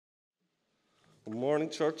Good morning,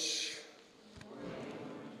 church.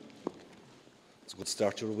 It's a good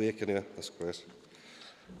start. You're awake anyway. That's great.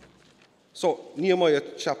 So, Nehemiah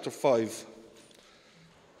chapter 5.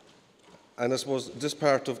 And I suppose this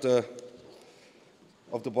part of the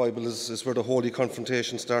Bible is where the holy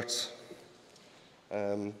confrontation starts.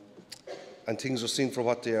 And things are seen for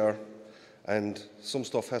what they are. And some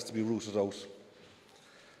stuff has to be rooted out.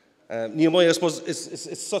 Nehemiah, I suppose,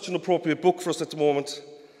 it's such an appropriate book for us at the moment,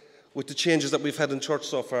 with the changes that we've had in church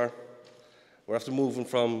so far. We're after moving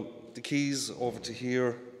from the keys over to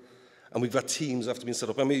here, and we've got teams after being set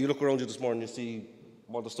up. I mean, you look around you this morning, you see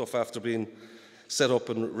all the stuff after being set up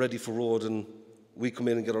and ready for road, and we come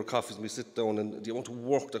in and get our coffees and we sit down, and the amount of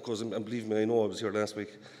work that goes in, and believe me, I know I was here last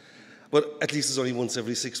week, but at least it's only once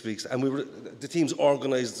every 6 weeks. And the teams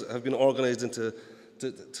have been organised into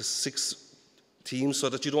 6 teams so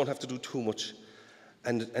that you don't have to do too much,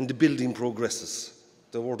 and the building progresses.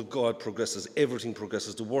 The Word of God progresses, everything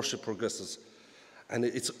progresses, the worship progresses, and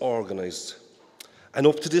it's organised. And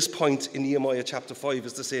up to this point in Nehemiah chapter 5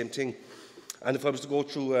 is the same thing. And if I was to go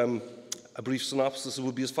through a brief synopsis, it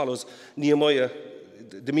would be as follows. Nehemiah,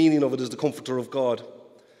 the meaning of it is the comforter of God,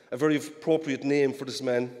 a very appropriate name for this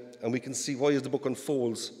man, and we can see why as the book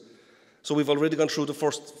unfolds. So we've already gone through the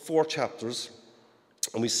first 4 chapters,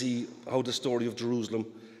 and we see how the story of Jerusalem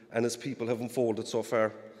and its people have unfolded so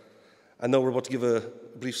far. And now we're about to give a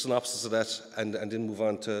brief synopsis of that and then move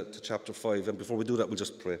on to chapter 5. And before we do that, we'll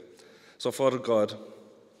just pray. So, Father God,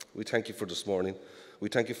 we thank you for this morning. We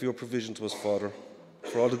thank you for your provision to us, Father,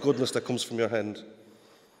 for all the goodness that comes from your hand.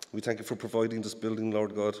 We thank you for providing this building,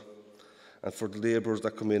 Lord God, and for the labourers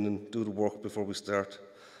that come in and do the work before we start.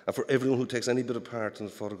 And for everyone who takes any bit of part in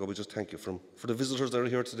it, Father God, we just thank you for them. For the visitors that are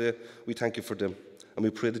here today, we thank you for them. And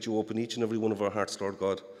we pray that you open each and every one of our hearts, Lord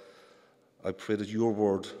God. I pray that your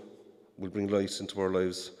word will bring light into our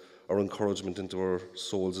lives, our encouragement into our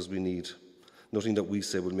souls as we need. Nothing that we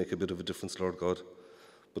say will make a bit of a difference, Lord God,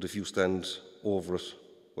 but if you stand over it,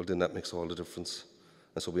 well, then that makes all the difference.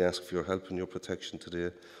 And so we ask for your help and your protection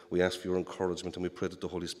today. We ask for your encouragement, and we pray that the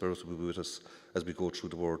Holy Spirit will be with us as we go through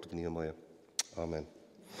the word of Nehemiah. Amen.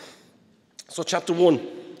 So chapter 1,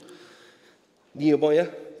 Nehemiah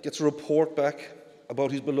gets a report back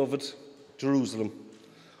about his beloved Jerusalem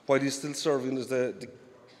while he's still serving as the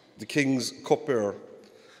king's cupbearer.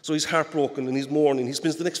 So he's heartbroken and he's mourning. He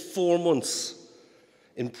spends the next 4 months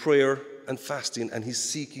in prayer and fasting, and he's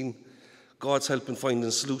seeking God's help in finding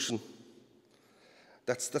a solution.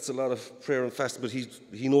 That's a lot of prayer and fasting, but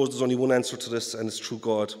he knows there's only one answer to this, and it's through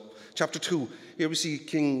God. Chapter 2, here we see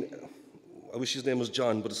King, I wish his name was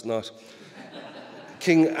John, but it's not.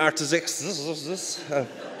 King Artaxerxes.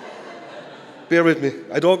 Bear with me,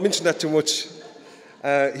 I don't mention that too much.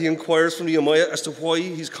 He inquires from Nehemiah as to why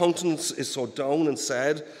his countenance is so down and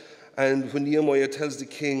sad. And when Nehemiah tells the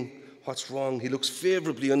king what's wrong, he looks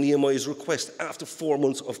favourably on Nehemiah's request after 4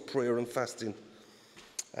 months of prayer and fasting.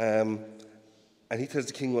 And he tells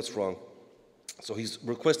the king what's wrong. So his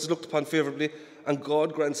request is looked upon favourably, and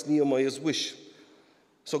God grants Nehemiah's wish.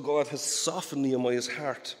 So God has softened Nehemiah's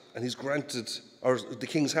heart, and he's granted, or the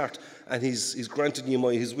king's heart, and he's granted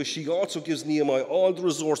Nehemiah his wish. He also gives Nehemiah all the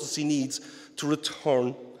resources he needs to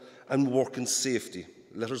return and work in safety.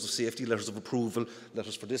 Letters of safety, letters of approval,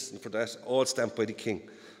 letters for this and for that, all stamped by the king.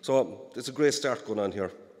 So it's a great start going on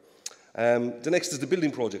here. The next is the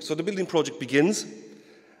building project. So the building project begins,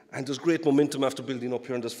 and there's great momentum after building up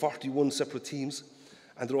here, and there's 41 separate teams,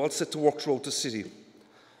 and they're all set to work throughout the city.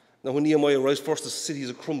 Now when Nehemiah arrives first, the city is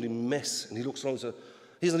a crumbling mess, and he looks around and says,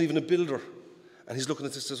 he's not even a builder. And he's looking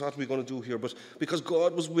at this and says, what are we going to do here? But because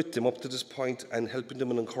God was with them up to this point and helping them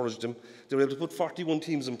and encouraged them, they were able to put 41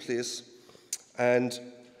 teams in place. And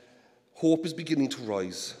hope is beginning to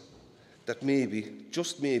rise that maybe,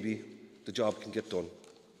 just maybe, the job can get done.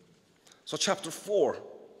 So chapter 4,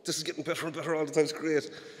 this is getting better and better all the time. It's great.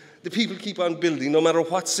 The people keep on building no matter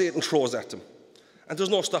what Satan throws at them. And there's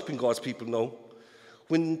no stopping God's people now.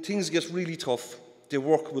 When things get really tough, they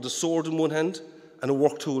work with a sword in one hand and a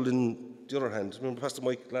work tool in the other hand. Remember Pastor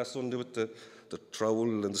Mike last Sunday with the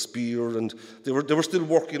trowel and the spear, and they were still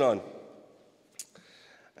working on.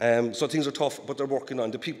 So things are tough, but they're working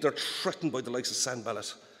on. The people, they're threatened by the likes of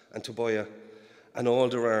Sanballat and Tobiah and all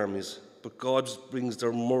their armies, but God brings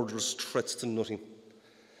their murderous threats to nothing.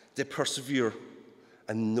 They persevere,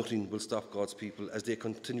 and nothing will stop God's people as they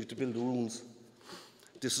continue to build the ruins.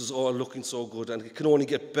 This is all looking so good, and it can only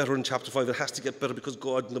get better in chapter 5. It has to get better because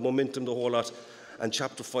God and the momentum, the whole lot. And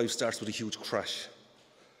chapter 5 starts with a huge crash.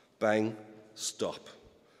 Bang, stop.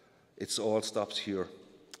 It's all stops here.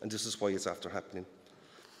 And this is why it's after happening.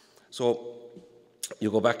 So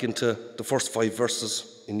you go back into the first 5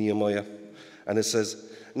 verses in Nehemiah, And it says,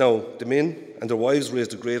 now the men and their wives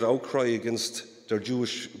raised a great outcry against their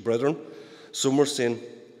Jewish brethren. Some were saying,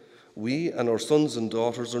 we and our sons and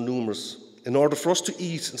daughters are numerous. In order for us to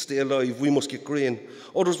eat and stay alive, we must get grain.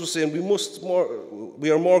 Others were saying, we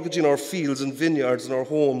are mortgaging our fields and vineyards and our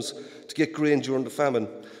homes to get grain during the famine.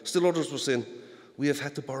 Still others were saying, we have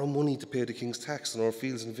had to borrow money to pay the king's tax on our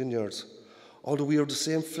fields and vineyards. Although we are the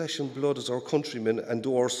same flesh and blood as our countrymen, and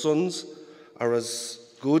though our sons are as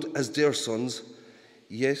good as their sons,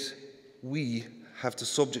 yet we have to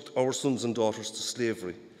subject our sons and daughters to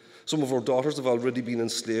slavery. Some of our daughters have already been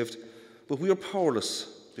enslaved, but we are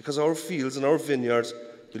powerless because our fields and our vineyards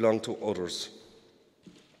belong to others.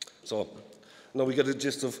 So now we get a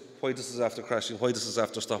gist of why this is after crashing, why this is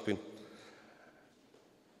after stopping.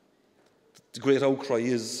 The great outcry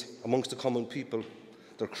is amongst the common people.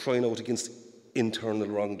 They're crying out against internal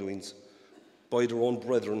wrongdoings by their own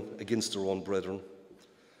brethren against their own brethren.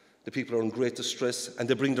 The people are in great distress and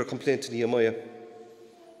they bring their complaint to Nehemiah.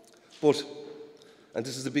 But, and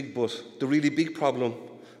this is the big but, the really big problem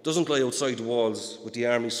doesn't lie outside the walls with the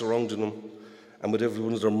army surrounding them and with every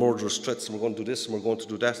one of their murderous threats, and we're going to do this and we're going to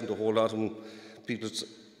do that, and the whole lot of people.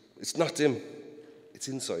 It's not them, it's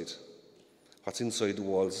inside. What's inside the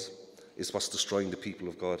walls is what's destroying the people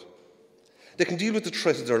of God. They can deal with the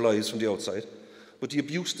threat of their lives from the outside, but the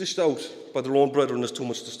abuse dished out by their own brethren is too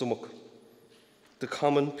much to stomach. The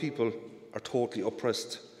common people are totally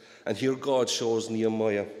oppressed, and here God shows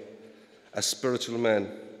Nehemiah, a spiritual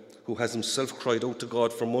man who has himself cried out to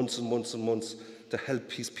God for months and months and months to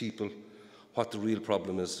help his people, what the real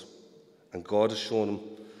problem is. And God has shown him,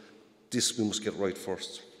 this we must get right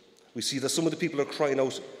first. We see that some of the people are crying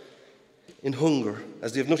out in hunger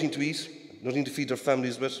as they have nothing to eat, nothing to feed their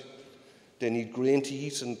families with. They need grain to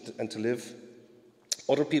eat and to live.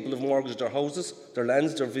 Other people have mortgaged their houses, their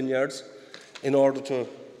lands, their vineyards in order to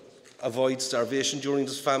avoid starvation during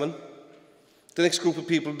this famine. The next group of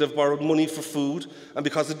people, they've borrowed money for food, and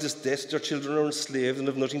because of this debt, their children are enslaved and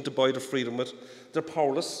have nothing to buy their freedom with. They're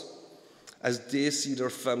powerless as they see their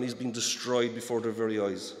families being destroyed before their very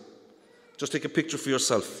eyes. Just take a picture for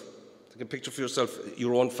yourself. Take a picture for yourself,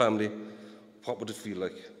 your own family. What would it feel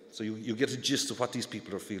like? So you get a gist of what these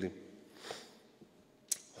people are feeling.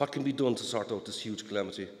 What can be done to sort out this huge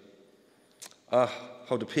calamity?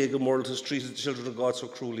 How the pagan world has treated the children of God so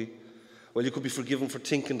cruelly. Well, you could be forgiven for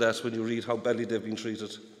thinking that when you read how badly they've been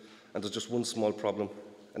treated. And there's just one small problem,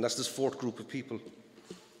 and that's this fourth group of people.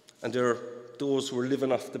 And they're those who are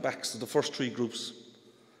living off the backs of the first three groups,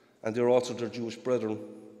 and they're also their Jewish brethren,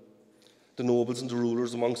 the nobles and the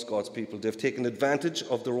rulers amongst God's people. They've taken advantage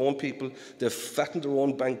of their own people. They've fattened their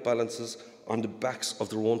own bank balances on the backs of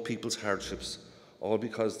their own people's hardships, all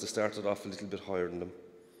because they started off a little bit higher than them.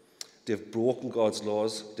 They've broken God's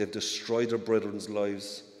laws. They've destroyed their brethren's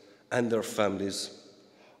lives and their families,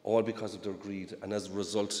 all because of their greed. And as a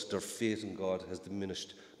result, their faith in God has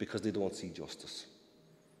diminished because they don't see justice.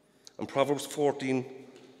 And Proverbs 14,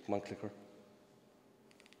 come on, clicker.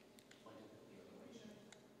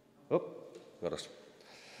 Oh, got it.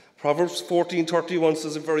 Proverbs 14:31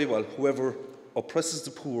 says it very well. Whoever oppresses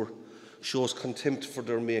the poor shows contempt for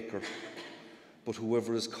their maker, but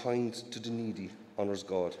whoever is kind to the needy honors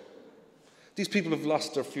God. These people have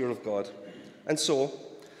lost their fear of God, and so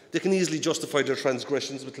they can easily justify their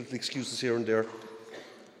transgressions with little excuses here and there,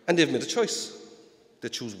 and they've made a choice. They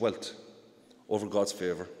choose wealth over God's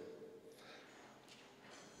favour.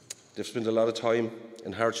 They've spent a lot of time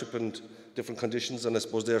in hardship and different conditions, and I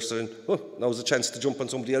suppose they're saying, oh, now's a chance to jump on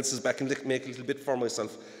somebody else's back and make a little bit for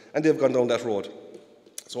myself. And they've gone down that road.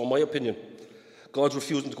 So in my opinion, God's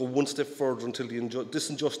refusing to go one step further until this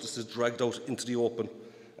injustice is dragged out into the open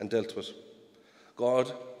and dealt with.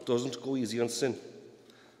 God doesn't go easy on sin.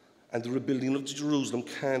 And the rebuilding of Jerusalem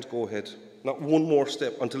can't go ahead. Not one more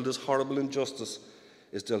step until this horrible injustice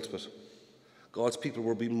is dealt with. God's people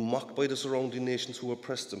were being mocked by the surrounding nations who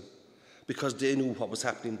oppressed them because they knew what was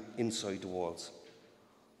happening inside the walls.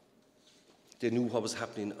 They knew what was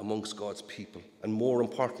happening amongst God's people. And more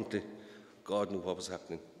importantly, God knew what was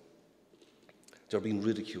happening. They're being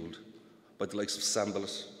ridiculed by the likes of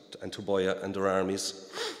Sanballat and Tobiah and their armies.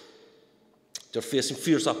 They're facing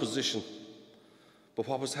fierce opposition. But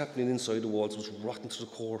what was happening inside the walls was rotten to the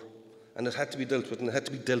core. And it had to be dealt with, and it had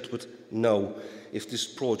to be dealt with now if this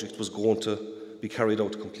project was going to be carried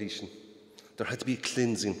out to completion. There had to be a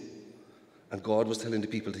cleansing. And God was telling the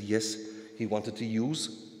people that, yes, he wanted to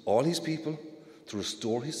use all his people to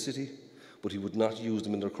restore his city, but he would not use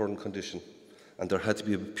them in their current condition. And there had to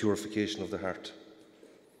be a purification of the heart.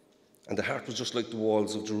 And the heart was just like the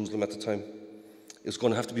walls of Jerusalem at the time. It was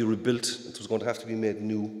going to have to be rebuilt. It was going to have to be made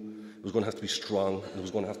new It was going to have to be strong, and it was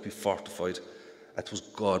going to have to be fortified, and it was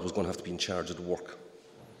God was going to have to be in charge of the work.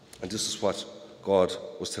 And this is what God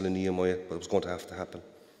was telling Nehemiah that was going to have to happen.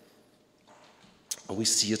 And we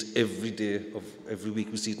see it every day of every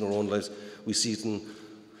week. We see it in our own lives. We see it in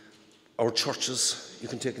our churches. You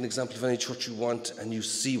can take an example of any church you want, and you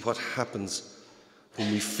see what happens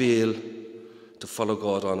when we fail to follow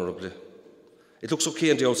God honourably. It looks okay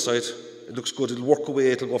on the outside. It looks good. It'll work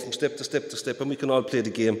away. It'll go from step to step to step, and we can all play the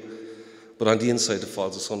game. But on the inside, it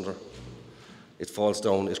falls asunder. It falls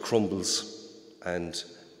down. It crumbles. And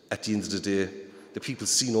at the end of the day, the people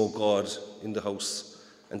see no God in the house,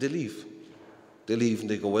 and they leave. They leave and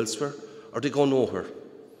they go elsewhere, or they go nowhere,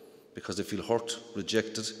 because they feel hurt,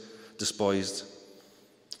 rejected, despised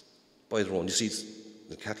by their own. You see it in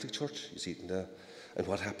the Catholic Church. You see it in and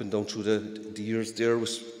what happened down through the years there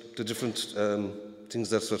with the different things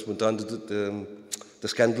that went on, the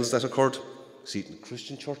scandals that occurred. You see it in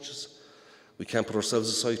Christian churches. We can't put ourselves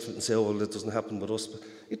aside and say, oh, well, it doesn't happen with us. But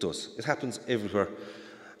it does. It happens everywhere.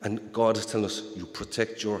 And God is telling us, you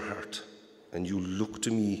protect your heart and you look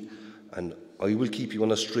to me, and I will keep you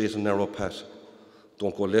on a straight and narrow path.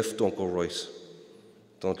 Don't go left, don't go right.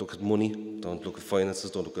 Don't look at money, don't look at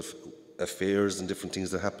finances, don't look at affairs and different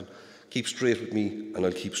things that happen. Keep straight with me, and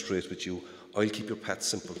I'll keep straight with you. I'll keep your path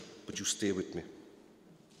simple, but you stay with me.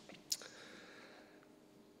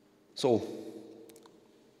 So,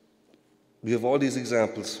 we have all these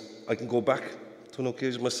examples. I can go back to an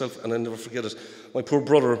occasion myself, and I'll never forget it. My poor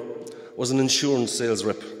brother was an insurance sales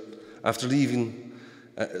rep after leaving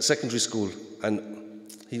secondary school,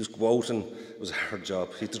 and he used to go out, and it was a hard job.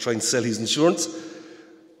 He had to try and sell his insurance,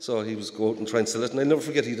 so he was go out and try and sell it. And I'll never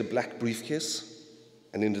forget, he had a black briefcase,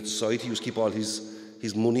 and in the side he used to keep all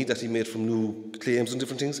his money that he made from new claims and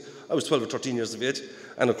different things. I was 12 or 13 years of age,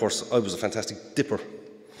 and of course I was a fantastic dipper.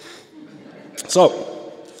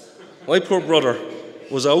 So my poor brother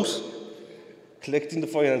was out collecting the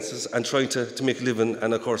finances and trying to make a living,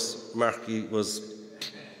 and of course Marky was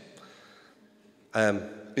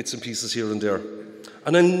bits and pieces here and there.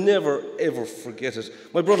 And I never ever forget it.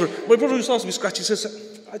 My brother used to also be scratchy. He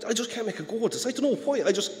says, I just can't make a go at this. I don't know why,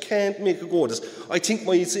 I just can't make a go at this. I think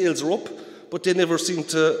my sales are up, but they never seem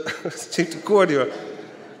to go anywhere.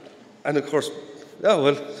 And of course, yeah,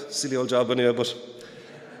 well, silly old job anyway, but...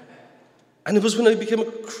 And it was when I became a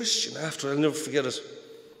Christian after, I'll never forget it.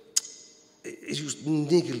 It used to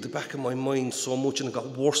niggle the back of my mind so much, and it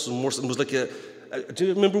got worse and worse. And it was like do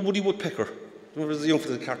you remember Woody Woodpecker? Remember the young for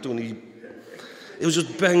the cartoon? It was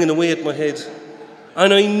just banging away at my head.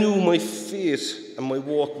 And I knew my faith and my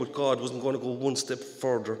walk with God wasn't going to go one step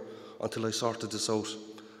further until I sorted this out.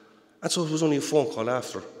 And so it was only a phone call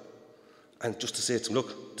after. And just to say to him,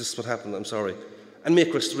 look, this is what happened, I'm sorry. And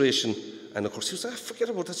make restoration. And of course he was like, forget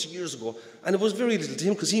about that years ago. And it was very little to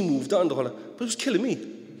him because he moved on the whole lot. But it was killing me.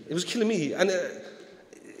 It was killing me. And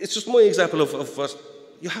it's just my example of what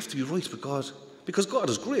you have to be right with God. Because God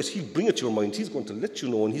is great. He'll bring it to your mind. He's going to let you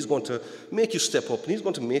know, and he's going to make you step up, and he's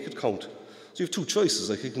going to make it count. So you have two choices.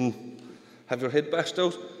 Like, you can have your head bashed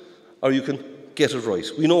out, or you can get it right.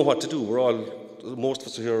 We know what to do. Most of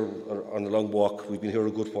us are here on a long walk. We've been here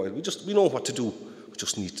a good while. We know what to do. We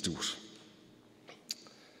just need to do it.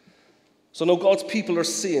 So now God's people are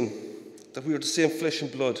saying that we are the same flesh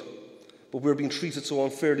and blood, but we're being treated so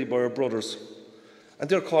unfairly by our brothers. And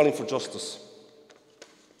they're calling for justice.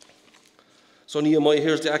 So Nehemiah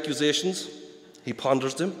hears the accusations. He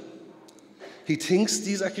ponders them. He thinks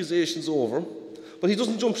these accusations over, but he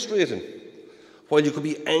doesn't jump straight in. While you could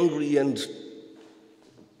be angry and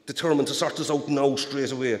determined to sort this out now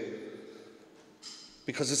straight away,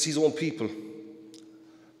 because it's his own people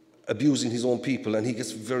abusing his own people, and he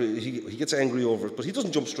gets angry over it, but he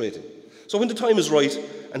doesn't jump straight in. So when the time is right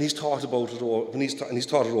and he's thought about it, and he's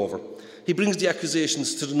thought it over, he brings the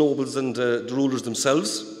accusations to the nobles and the rulers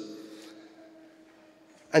themselves.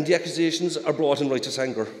 And the accusations are brought in righteous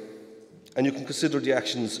anger. And you can consider the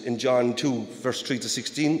actions in John 2, verse 3 to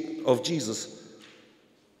 16 of Jesus.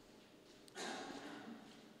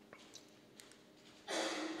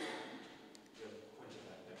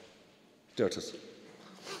 There it is.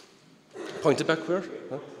 Point it back where?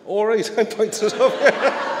 Huh? All right, I pointed it up.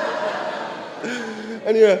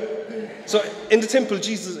 Anyway, so in the temple,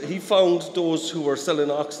 Jesus, he found those who were selling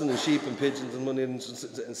oxen and sheep and pigeons and money and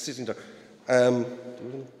sitting there.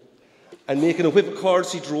 And making a whip of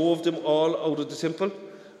cords, he drove them all out of the temple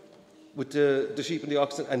with the sheep and the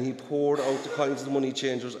oxen, and he poured out the coins of the money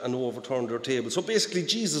changers and overturned their table. So basically,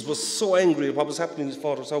 Jesus was so angry at what was happening in his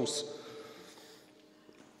Father's house.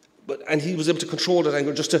 And he was able to control that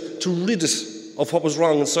anger, just to rid it of what was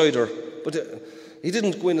wrong inside her. But He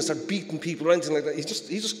didn't go in and start beating people or anything like that. He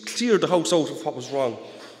just cleared the house out of what was wrong.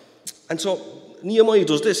 And so Nehemiah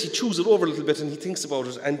does this. He chews it over a little bit and he thinks about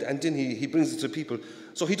it, and then he brings it to people.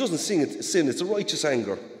 So he doesn't sin. It's a righteous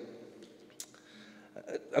anger.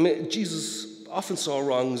 I mean, Jesus often saw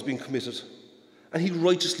wrongs being committed, and he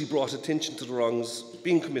righteously brought attention to the wrongs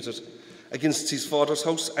being committed against his Father's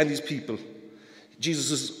house and his people. Jesus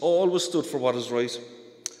has always stood for what is right,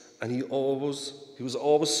 and he was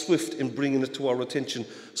always swift in bringing it to our attention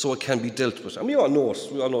so it can be dealt with. And we all know it.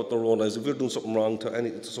 We all know it in our own lives. If we're doing something wrong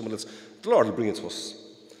to someone else, the Lord will bring it to us.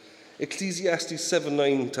 Ecclesiastes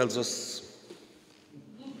 7:9 tells us.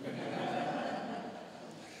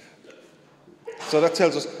 So that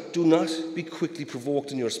tells us, do not be quickly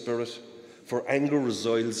provoked in your spirit, for anger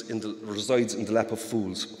resides in the lap of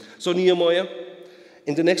fools. So Nehemiah,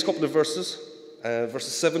 in the next couple of verses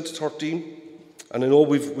 7 to 13, and I know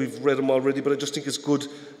we've read them already, but I just think it's good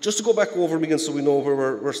just to go back over them again so we know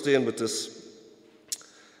where we're staying with this.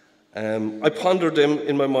 I pondered them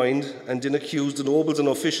in my mind and then accused the nobles and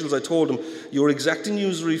officials. I told them, you are exacting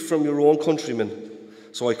usury from your own countrymen.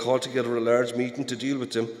 So I called together a large meeting to deal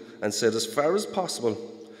with them and said, as far as possible,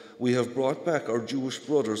 we have brought back our Jewish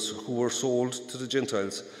brothers who were sold to the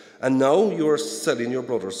Gentiles. And now you are selling your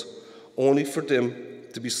brothers, only for them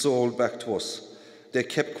to be sold back to us. They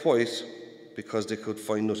kept quiet because they could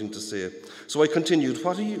find nothing to say. So I continued,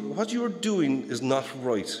 what you are doing is not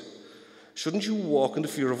right. Shouldn't you walk in the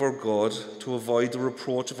fear of our God to avoid the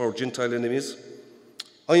reproach of our Gentile enemies?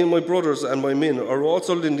 I and my brothers and my men are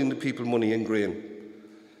also lending the people money and grain.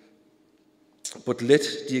 But let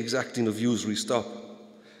the exacting of usury stop.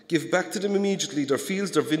 Give back to them immediately their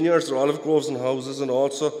fields, their vineyards, their olive groves and houses, and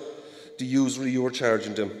also the usury you are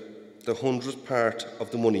charging them, the 100th part of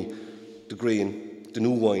the money, the grain, the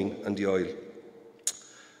new wine, and the oil.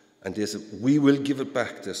 And they said, we will give it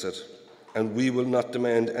back, they said, and we will not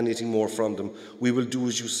demand anything more from them. We will do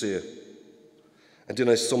as you say. And then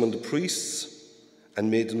I summoned the priests and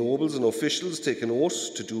made the nobles and officials take an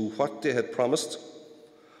oath to do what they had promised.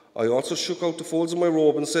 I also shook out the folds of my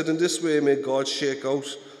robe and said, in this way may God shake out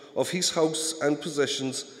of his house and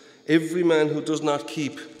possessions every man who does not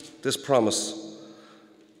keep this promise.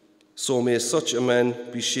 So may such a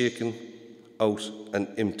man be shaken out and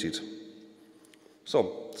emptied.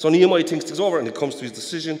 So Nehemiah thinks things over and he comes to his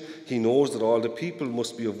decision. He knows that all the people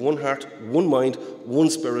must be of one heart, one mind, one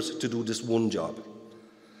spirit to do this one job.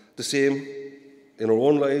 The same in our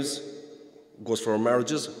own lives goes for our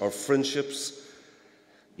marriages, our friendships.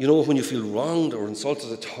 You know, when you feel wronged or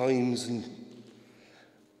insulted at times, and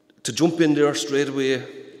to jump in there straight away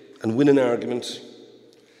and win an argument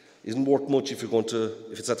isn't worth much if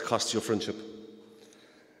it's at the cost of your friendship.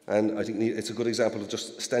 And I think it's a good example of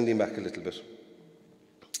just standing back a little bit.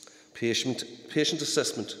 Patient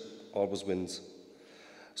assessment always wins.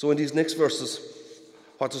 So in these next verses,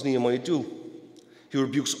 what does Nehemiah do? He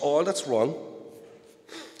rebukes all that's wrong,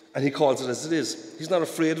 and he calls it as it is. He's not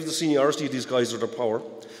afraid of the seniority of these guys or their power.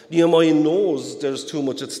 Nehemiah knows there's too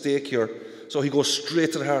much at stake here, so he goes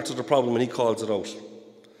straight to the heart of the problem and he calls it out.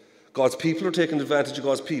 God's people are taking advantage of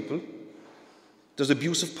God's people. There's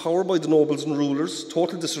abuse of power by the nobles and rulers,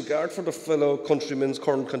 total disregard for their fellow countrymen's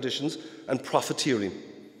current conditions, and profiteering.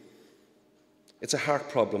 It's a heart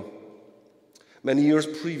problem. Many years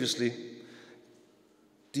previously,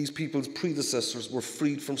 these people's predecessors were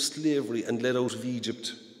freed from slavery and led out of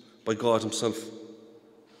Egypt by God himself.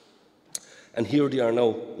 And here they are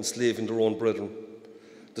now, enslaving their own brethren,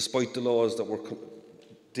 despite the laws that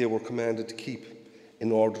they were commanded to keep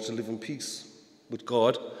in order to live in peace with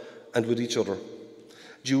God and with each other.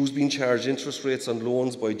 Jews being charged interest rates on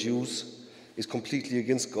loans by Jews is completely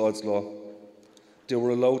against God's law. They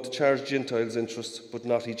were allowed to charge Gentiles interest, but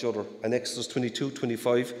not each other. And Exodus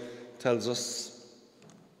 22:25 tells us,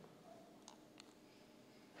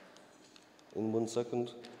 in 1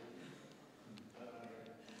 second.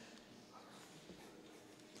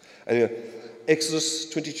 Anyway, Exodus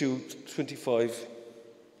 22:25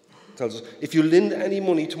 tells us, if you lend any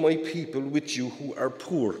money to my people with you who are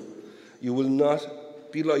poor, you will not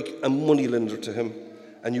be like a moneylender to him,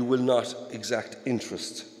 and you will not exact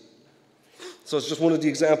interest. So it's just one of the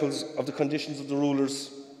examples of the conditions of the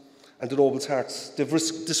rulers and the nobles' hearts. They've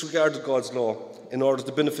disregarded God's law in order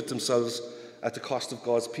to benefit themselves at the cost of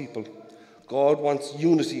God's people. God wants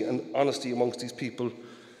unity and honesty amongst these people,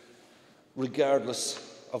 regardless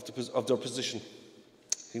of their position.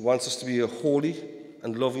 He wants us to be holy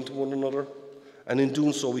and loving to one another, and in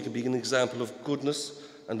doing so we can be an example of goodness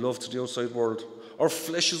and love to the outside world. Our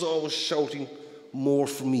flesh is always shouting, more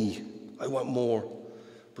for me, I want more.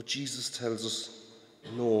 But Jesus tells us,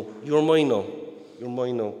 no, you're mine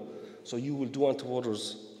now, so you will do unto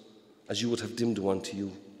others as you would have them do unto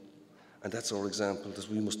you. And that's our example, that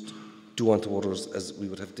we must do unto others as we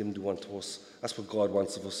would have them do unto us. That's what God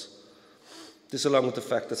wants of us. This, along with the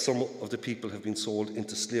fact that some of the people have been sold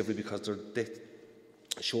into slavery because their death,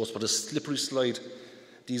 shows what a slippery slide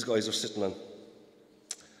these guys are sitting on.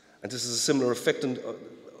 And this is a similar effect in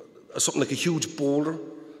something like a huge boulder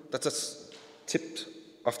that's tipped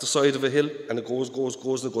off the side of a hill, and it goes,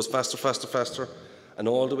 and it goes faster, and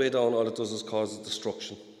all the way down, all it does is cause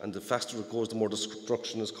destruction. And the faster it goes, the more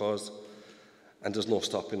destruction is caused, and there's no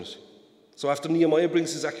stopping it. So after Nehemiah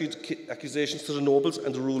brings his accusations to the nobles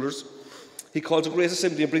and the rulers, he calls a great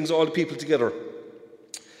assembly and brings all the people together.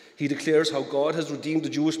 He declares how God has redeemed the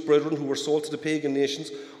Jewish brethren who were sold to the pagan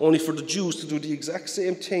nations, only for the Jews to do the exact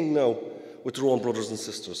same thing now with their own brothers and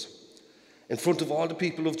sisters. In front of all the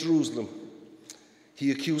people of Jerusalem,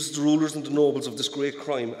 he accuses the rulers and the nobles of this great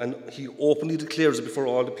crime, and he openly declares it before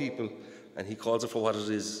all the people, and he calls it for what it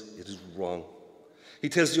is. It is wrong. He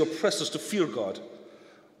tells the oppressors to fear God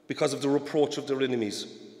because of the reproach of their enemies.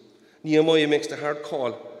 Nehemiah makes the hard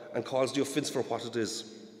call and calls the offence for what it is.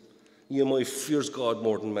 Nehemiah fears God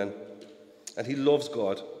more than man, and he loves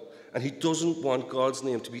God, and he doesn't want God's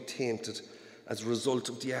name to be tainted as a result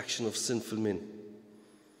of the action of sinful men.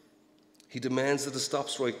 He demands that it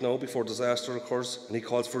stops right now before disaster occurs, and he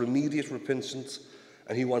calls for immediate repentance,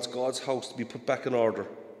 and he wants God's house to be put back in order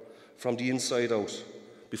from the inside out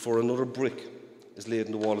before another brick is laid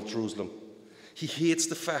in the wall of Jerusalem. He hates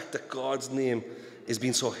the fact that God's name is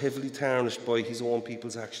being so heavily tarnished by his own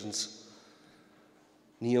people's actions.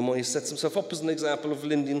 Nehemiah sets himself up as an example of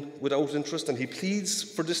lending without interest, and he pleads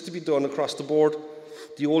for this to be done across the board.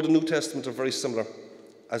 The Old and New Testament are very similar,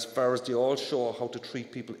 as far as they all show how to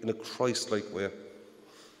treat people in a Christ-like way,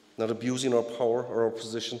 not abusing our power or our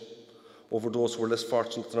position over those who are less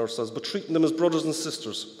fortunate than ourselves, but treating them as brothers and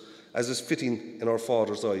sisters, as is fitting in our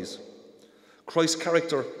Father's eyes. Christ's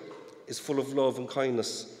character is full of love and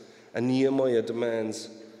kindness, and Nehemiah demands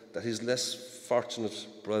that his less fortunate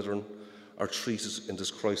brethren are treated in this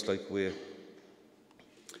Christ-like way.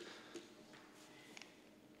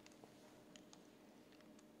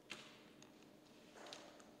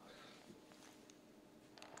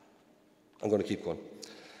 I'm going to keep going.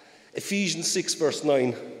 Ephesians 6 verse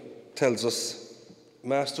 9 tells us,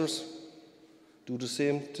 Masters, do the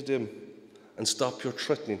same to them and stop your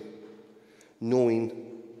threatening, knowing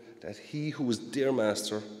that he who is their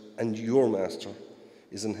master and your master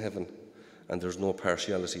is in heaven, and there's no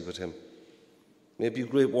partiality with him. Maybe a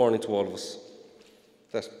great warning to all of us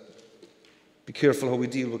that be careful how we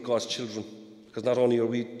deal with God's children, because not only are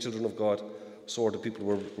we children of God, so are the people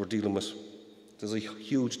we're dealing with. There's a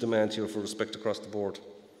huge demand here for respect across the board.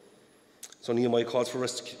 So Nehemiah calls for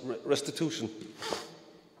restitution.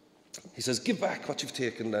 He says, give back what you've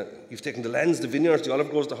taken. You've taken the lands, the vineyards, the olive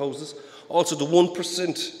groves, the houses. Also the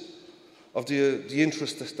 1% of the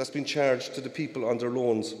interest that's been charged to the people on their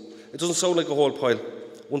loans. It doesn't sound like a whole pile.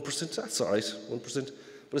 1%, that's all right, 1%.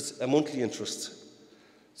 But it's a monthly interest.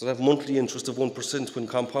 So that monthly interest of 1% when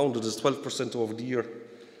compounded is 12% over the year.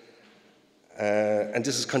 And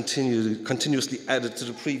this is continuously added to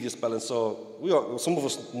the previous balance. So some of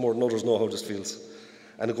us more than others know how this feels.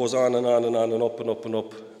 And it goes on and on and on and up and up and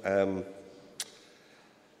up.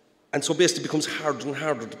 And so basically it becomes harder and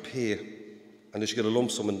harder to pay unless you get a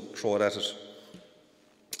lump sum and throw it at it.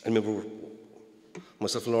 I remember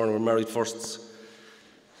myself and Lauren were married first.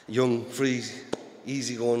 Young, free,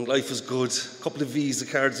 easy going, life is good. A couple of Visa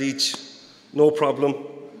cards each, no problem.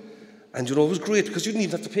 And it was great because you didn't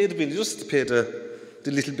even have to pay the bill, you just had to pay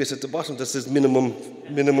the little bit at the bottom that says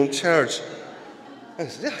minimum charge. And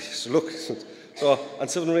I said, yeah, look. So on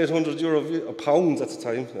 €700 or €800 pounds at the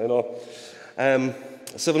time, £700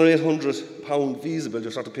 or £800 Visa bill,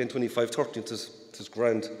 you started paying 25-30, it's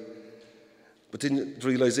grand. But then the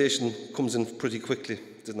realisation comes in pretty quickly.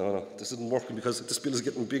 No, this isn't working because this bill is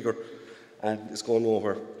getting bigger and it's going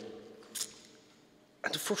nowhere.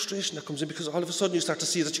 And the frustration that comes in because all of a sudden you start to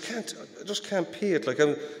see that you just can't pay it. Like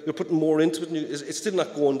you're putting more into it and it's still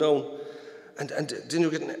not going down. And then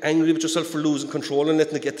you're getting angry with yourself for losing control and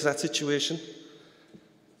letting it get to that situation.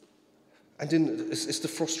 And then it's the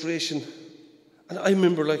frustration. And I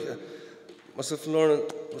remember myself and Lauren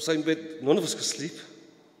were sitting in bed, none of us could sleep.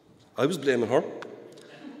 I was blaming her.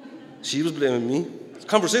 She was blaming me. The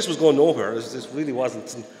conversation was going nowhere. It really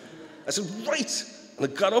wasn't. And I said, right. And I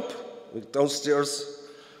got up, went downstairs,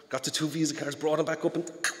 got the 2 Visa cards, brought them back up and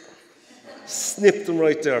snipped them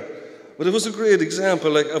right there. But it was a great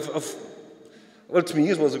example well, to me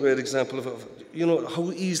it was a great example of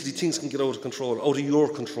how easily things can get out of control, out of your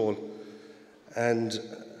control. And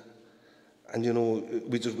And,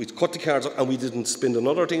 we cut the cards and we didn't spend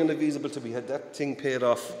another thing on the Visa bill till we had that thing paid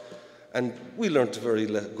off. And we learnt a very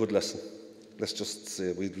good lesson. Let's just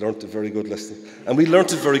say we learnt a very good lesson. And we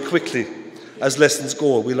learnt it very quickly. As lessons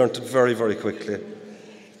go, we learnt it very, very quickly.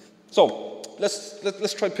 So,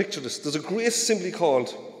 let's try and picture this. There's a great assembly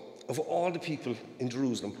called of all the people in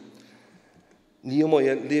Jerusalem.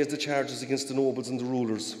 Nehemiah lays the charges against the nobles and the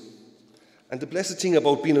rulers. And the blessed thing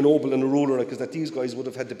about being a noble and a ruler is that these guys would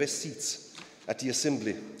have had the best seats at the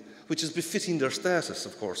assembly, which is befitting their status,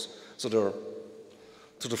 of course. So they're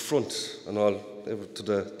to the front and all, to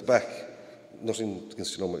the back. Nothing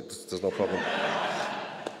against there's no problem.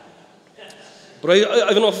 But I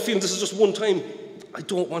have an awful feeling this is just one time. I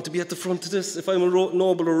don't want to be at the front of this. If I'm a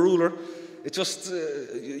noble or ruler, it just,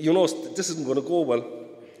 this isn't going to go well.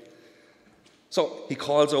 So he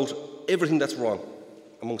calls out everything that's wrong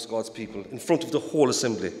amongst God's people in front of the whole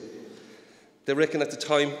assembly. They reckon at the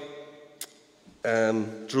time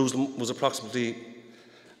Jerusalem was approximately,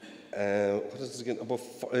 about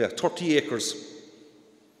 30 acres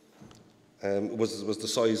was the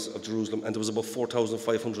size of Jerusalem, and there was about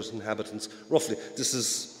 4,500 inhabitants, roughly. This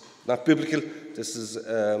is not biblical, this is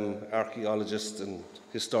archaeologist and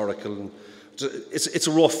historical. And it's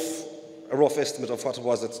a rough estimate of what it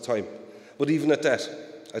was at the time. But even at that,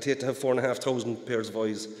 I'd hate to have 4,500 pairs of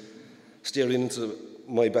eyes staring into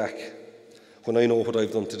my back when I know what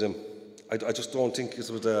I've done to them. I just don't think it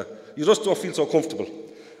would, you just don't feel so comfortable.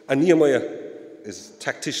 And Nehemiah is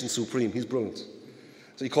tactician supreme, he's brilliant.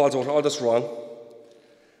 So he calls out all that's wrong,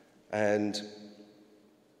 and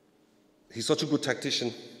he's such a good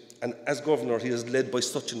tactician, and as governor he is led by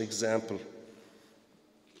such an example.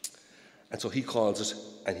 And so he calls it,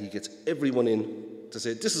 and he gets everyone in to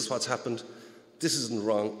say, this is what's happened, this isn't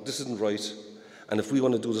wrong, this isn't right, and if we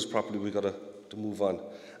want to do this properly, we've got to move on.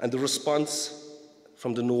 And the response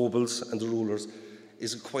from the nobles and the rulers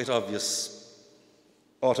is quite obvious,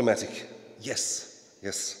 automatic. Yes,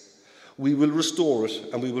 yes. We will restore it,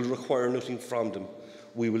 and we will require nothing from them.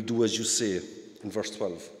 We will do as you say, in verse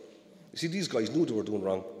 12. You see, these guys knew they were doing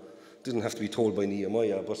wrong. Didn't have to be told by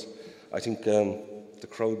Nehemiah, but I think the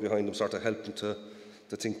crowd behind them sort of helped them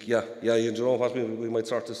to think, you know what, we might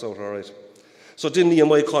sort this out, all right. So then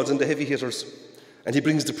Nehemiah calls in the heavy hitters, and he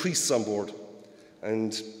brings the priests on board.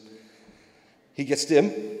 And he gets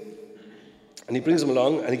them, and he brings them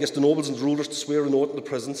along, and he gets the nobles and the rulers to swear an oath in the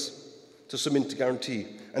presence to submit the guarantee.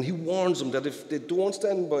 And he warns them that if they don't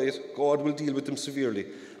stand by it, God will deal with them severely.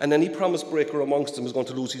 And any promise breaker amongst them is going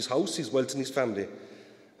to lose his house, his wealth, and his family.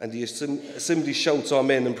 And the assembly shouts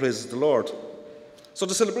amen and praises the Lord. So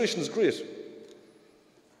the celebration is great.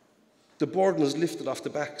 The burden is lifted off the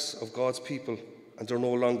backs of God's people, and they're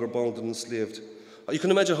no longer bound and enslaved. You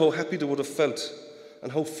can imagine how happy they would have felt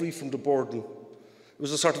and how free from the burden. It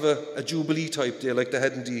was a sort of a jubilee type day, like they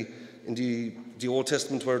had in the Old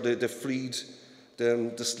Testament, where they freed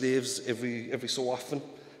the slaves every so often,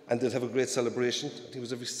 and they'd have a great celebration. I think it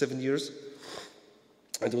was every 7 years.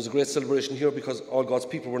 And there was a great celebration here because all God's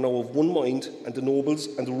people were now of one mind, and the nobles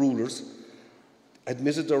and the rulers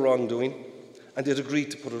admitted their wrongdoing, and they'd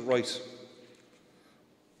agreed to put it right.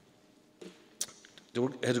 They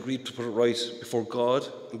had agreed to put it right before God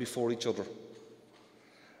and before each other.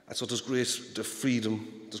 And so there's great freedom,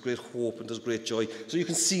 there's great hope, and there's great joy. So you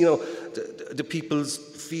can see now the people's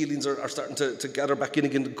feelings are starting to gather back in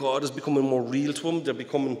again. God is becoming more real to them. They're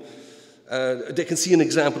becoming, they can see an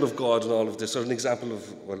example of God in all of this, or an example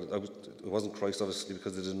of, it wasn't Christ obviously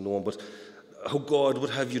because they didn't know him, but how God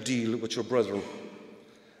would have you deal with your brethren.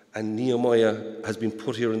 And Nehemiah has been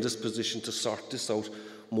put here in this position to sort this out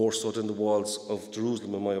more so than the walls of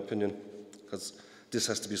Jerusalem, in my opinion, because this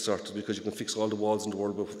has to be sorted, because you can fix all the walls in the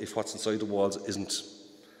world, but if what's inside the walls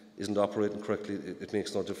isn't operating correctly, it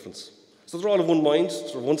makes no difference. So they're all of one mind,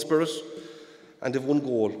 they're one spirit, and they've one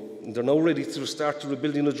goal. And they're now ready to start the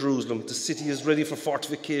rebuilding of Jerusalem. The city is ready for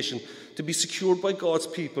fortification, to be secured by God's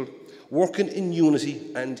people, working in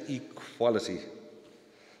unity and equality.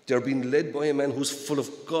 They're being led by a man who's full of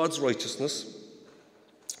God's righteousness.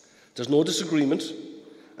 There's no disagreement,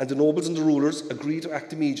 and the nobles and the rulers agree to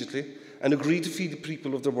act immediately and agree to feed the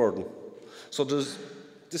people of their burden. So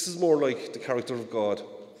this is more like the character of God,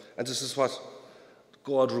 and this is what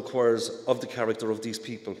God requires of the character of these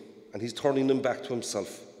people, and he's turning them back to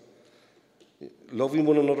himself. Loving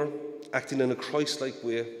one another, acting in a Christ-like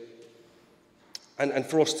way. And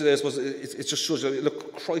for us today, I suppose, it just shows you,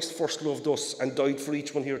 look, Christ first loved us and died for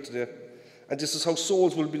each one here today. And this is how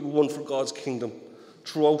souls will be won for God's kingdom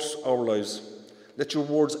throughout our lives. Let your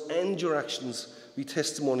words and your actions be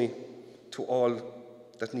testimony to all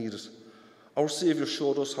that need it. Our Saviour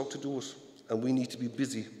showed us how to do it, and we need to be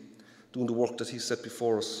busy doing the work that He set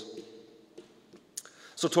before us.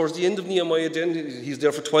 So towards the end of Nehemiah then, he's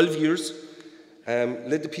there for 12 years,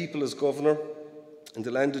 led the people as governor in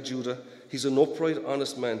the land of Judah. He's an upright,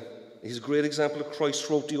 honest man. He's a great example of Christ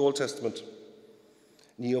throughout the Old Testament.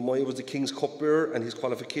 Nehemiah was the king's cupbearer, and his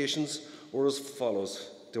qualifications were as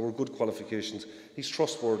follows. They were good qualifications. He's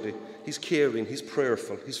trustworthy, he's caring, he's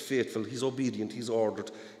prayerful, he's faithful, he's obedient, he's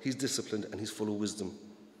ordered, he's disciplined, and he's full of wisdom.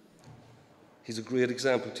 He's a great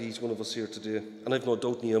example to each one of us here today. And I've no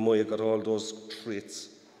doubt Nehemiah got all those traits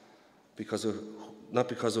not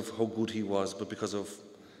because of how good he was, but because of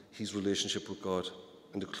his relationship with God.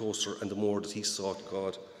 And the closer and the more that he sought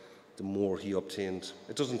God, the more he obtained.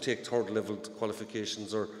 It doesn't take third-level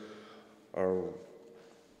qualifications or I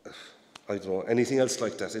don't know, anything else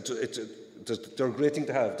like that. They're a great thing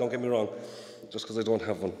to have, don't get me wrong. Just because I don't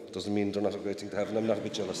have one doesn't mean they're not a great thing to have, and I'm not a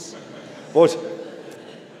bit jealous. But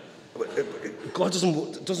God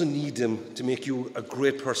doesn't need them to make you a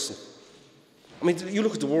great person. I mean, you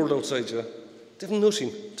look at the world outside you, they have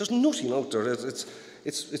nothing. There's nothing out there.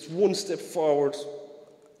 It's one step forward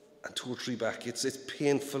and two or three back. It's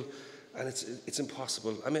painful and it's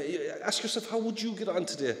impossible. I mean, ask yourself, how would you get on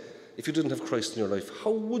today if you didn't have Christ in your life? How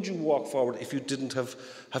would you walk forward if you didn't have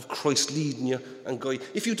Christ leading you and guide?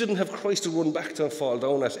 If you didn't have Christ to run back to and fall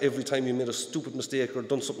down at every time you made a stupid mistake or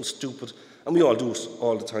done something stupid, and we all do it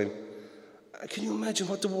all the time. Can you imagine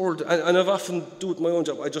what the world, and I've often do it in my own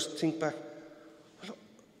job, I just think back, well,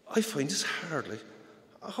 I find this hard, like,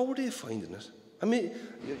 how are they finding it? I mean,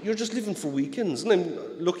 you're just living for weekends, and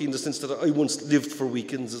I'm lucky in the sense that I once lived for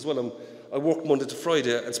weekends as well. I worked Monday to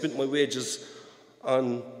Friday and spent my wages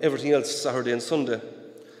on everything else Saturday and Sunday.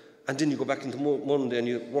 And then you go back into Monday and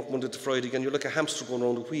you work Monday to Friday again. You're like a hamster going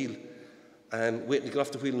around the wheel and waiting to get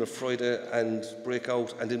off the wheel on a Friday and break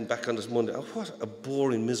out and then back on this Monday. Oh, what a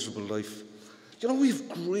boring, miserable life. You know, we have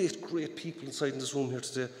great people inside in this room here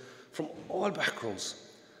today from all backgrounds.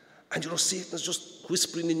 And you know, Satan is just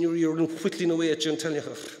whispering in your ear and whittling away at you and telling you,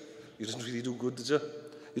 oh, you didn't really do good, did you?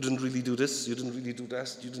 You didn't really do this, you didn't really do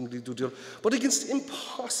that, you didn't really do the other. But against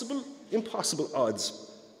impossible odds,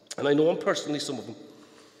 and I know them personally, some of them,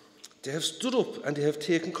 they have stood up and they have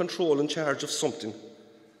taken control and charge of something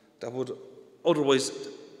that would otherwise,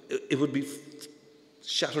 it would be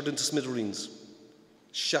shattered into smithereens,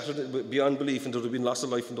 shattered beyond belief, and there would have been loss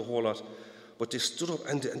of life in the whole lot. But they stood up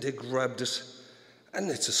and they grabbed it. And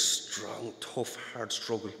it's a strong, tough, hard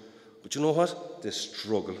struggle. But you know what? They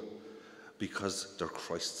struggle because they're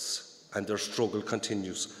Christ's. And their struggle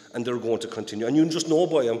continues. And they're going to continue. And you just know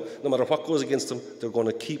by them, no matter what goes against them, they're going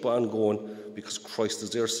to keep on going because Christ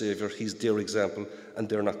is their Saviour. He's their example. And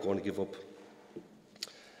they're not going to give up.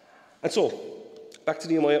 And so, back to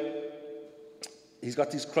Nehemiah. He's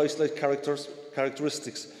got these Christ-like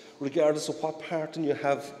characteristics, regardless of what part you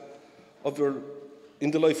have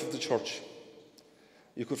in the life of the church.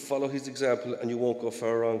 You could follow his example and you won't go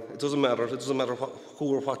far wrong. It doesn't matter. It doesn't matter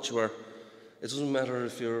who or what you are. It doesn't matter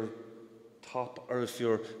if you're top or if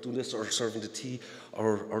you're doing this or serving the tea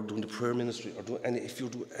or doing the prayer ministry or if you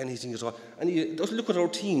do anything at all. And you look at our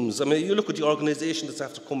teams. I mean, you look at the organisation that's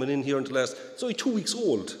after coming in here in the last, it's only 2 weeks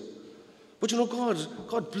old. But you know,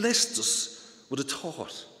 God blessed us with a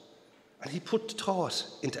thought. And he put the thought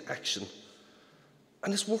into action.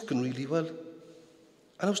 And it's working really well.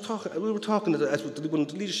 And we were talking at one of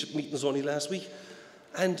the leadership meetings only last week,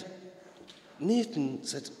 and Nathan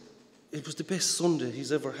said it was the best Sunday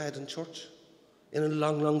he's ever had in church in a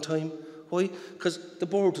long time. Why? Because the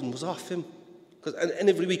burden was off him. And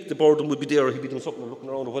every week the burden would be there, or he'd be doing something or looking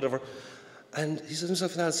around or whatever. And he said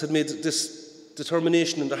himself and Alice had made this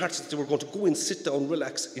determination in their hearts that they were going to go and sit down,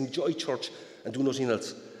 relax, enjoy church, and do nothing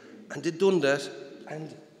else. And they'd done that,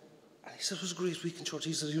 and he said it was a great week in church.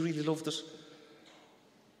 He said he really loved it.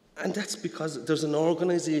 And that's because there's an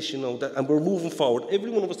organisation now, and we're moving forward,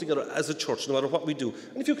 every one of us together as a church, no matter what we do.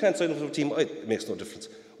 And if you can't sign up for a team, it makes no difference.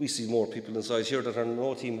 We see more people inside here that are in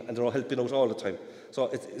no team, and they're all helping out all the time. So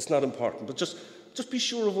it's not important. But just be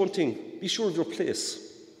sure of one thing. Be sure of your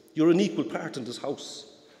place. You're an equal part in this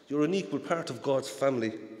house. You're an equal part of God's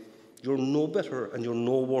family. You're no better and you're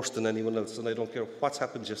no worse than anyone else. And I don't care what's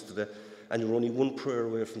happened yesterday. And you're only one prayer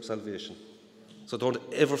away from salvation. So don't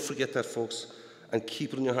ever forget that, folks. And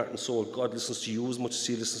keep it in your heart and soul. God listens to you as much as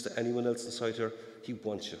he listens to anyone else inside here. He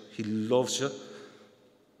wants you. He loves you.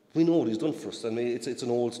 We know what he's done for us. I mean, it's an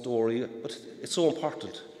old story, but it's so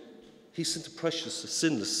important. He sent a precious,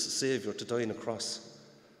 sinless Saviour to die on a cross.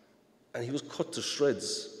 And he was cut to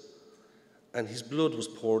shreds. And his blood was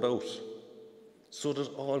poured out so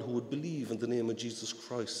that all who would believe in the name of Jesus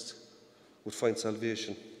Christ would find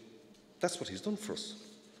salvation. That's what he's done for us.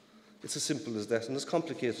 It's as simple as that and as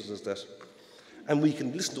complicated as that. And we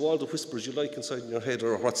can listen to all the whispers you like inside in your head,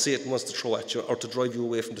 or what Satan wants to throw at you, or to drive you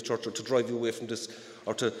away from the church, or to drive you away from this,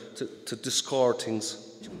 or to discard things.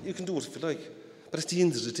 You can do it if you like. But at the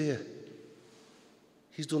end of the day,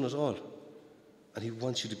 he's done it all. And he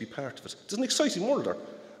wants you to be part of it. It's an exciting world there.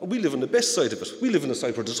 And we live on the best side of it. We live in a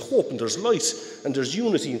side where there's hope and there's light and there's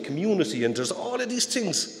unity and community and there's all of these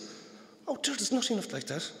things. Out there's nothing like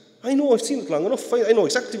that. I know, I've seen it long enough. I know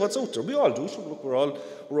exactly what's out there. We all do. So look,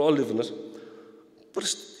 we're all living it. But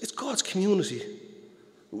it's God's community.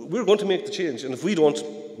 We're going to make the change. And if we don't,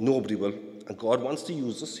 nobody will. And God wants to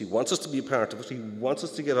use us. He wants us to be a part of it. He wants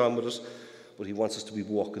us to get on with it. But he wants us to be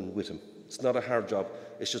walking with him. It's not a hard job.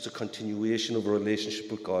 It's just a continuation of a relationship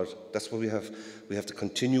with God. That's what we have. We have to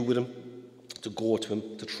continue with him, to go to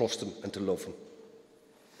him, to trust him, and to love him.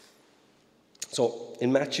 So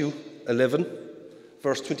in Matthew 11,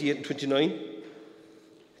 verse 28 and 29,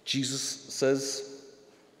 Jesus says,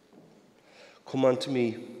 "Come unto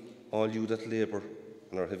me, all you that labour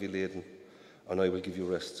and are heavy laden, and I will give you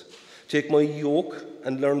rest. Take my yoke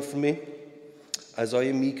and learn from me, as I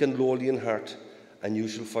am meek and lowly in heart, and you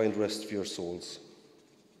shall find rest for your souls."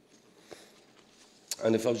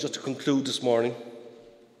 And if I was just to conclude this morning,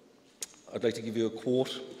 I'd like to give you a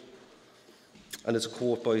quote. And it's a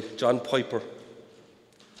quote by John Piper.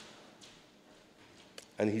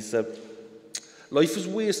 And he said, "Life is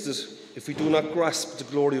wasted if we do not grasp the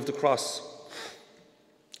glory of the cross.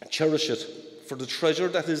 Cherish it for the treasure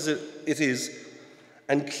that it is,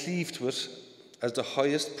 and cleave to it as the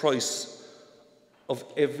highest price of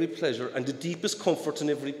every pleasure and the deepest comfort in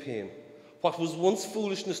every pain. What was once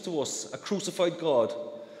foolishness to us, a crucified God,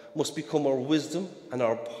 must become our wisdom and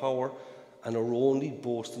our power and our only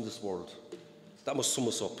boast in this world." That must sum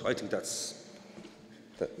us up. I think that's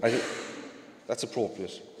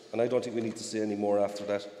appropriate. And I don't think we need to say any more after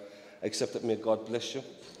that, except that may God bless you,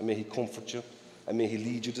 and may he comfort you, and may he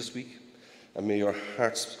lead you this week, and may your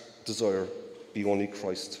heart's desire be only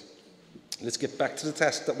Christ. Let's get back to the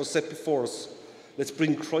task that was set before us. Let's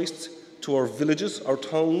bring Christ to our villages, our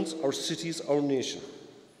towns, our cities, our nation.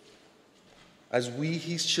 As we,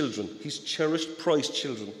 his children, his cherished, prized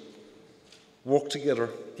children, work together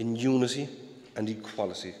in unity and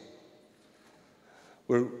equality.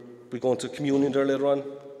 We're going to communion there later on.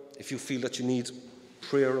 If you feel that you need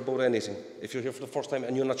prayer about anything, if you're here for the first time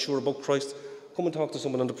and you're not sure about Christ, come and talk to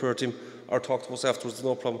someone on the prayer team, or talk to us afterwards,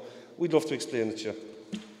 no problem. We'd love to explain it to you.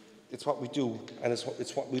 It's what we do, and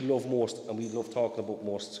it's what we love most, and we love talking about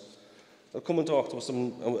most. So come and talk to us,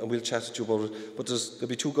 and we'll chat to you about it. But there'll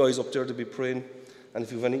be two guys up there that'll be praying, and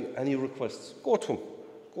if you have any requests, go to them.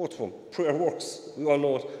 Go to them. Prayer works. We all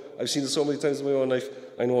know it. I've seen it so many times in my own life.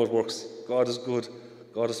 I know it works. God is good.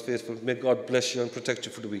 God is faithful. May God bless you and protect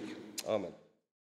you for the week. Amen.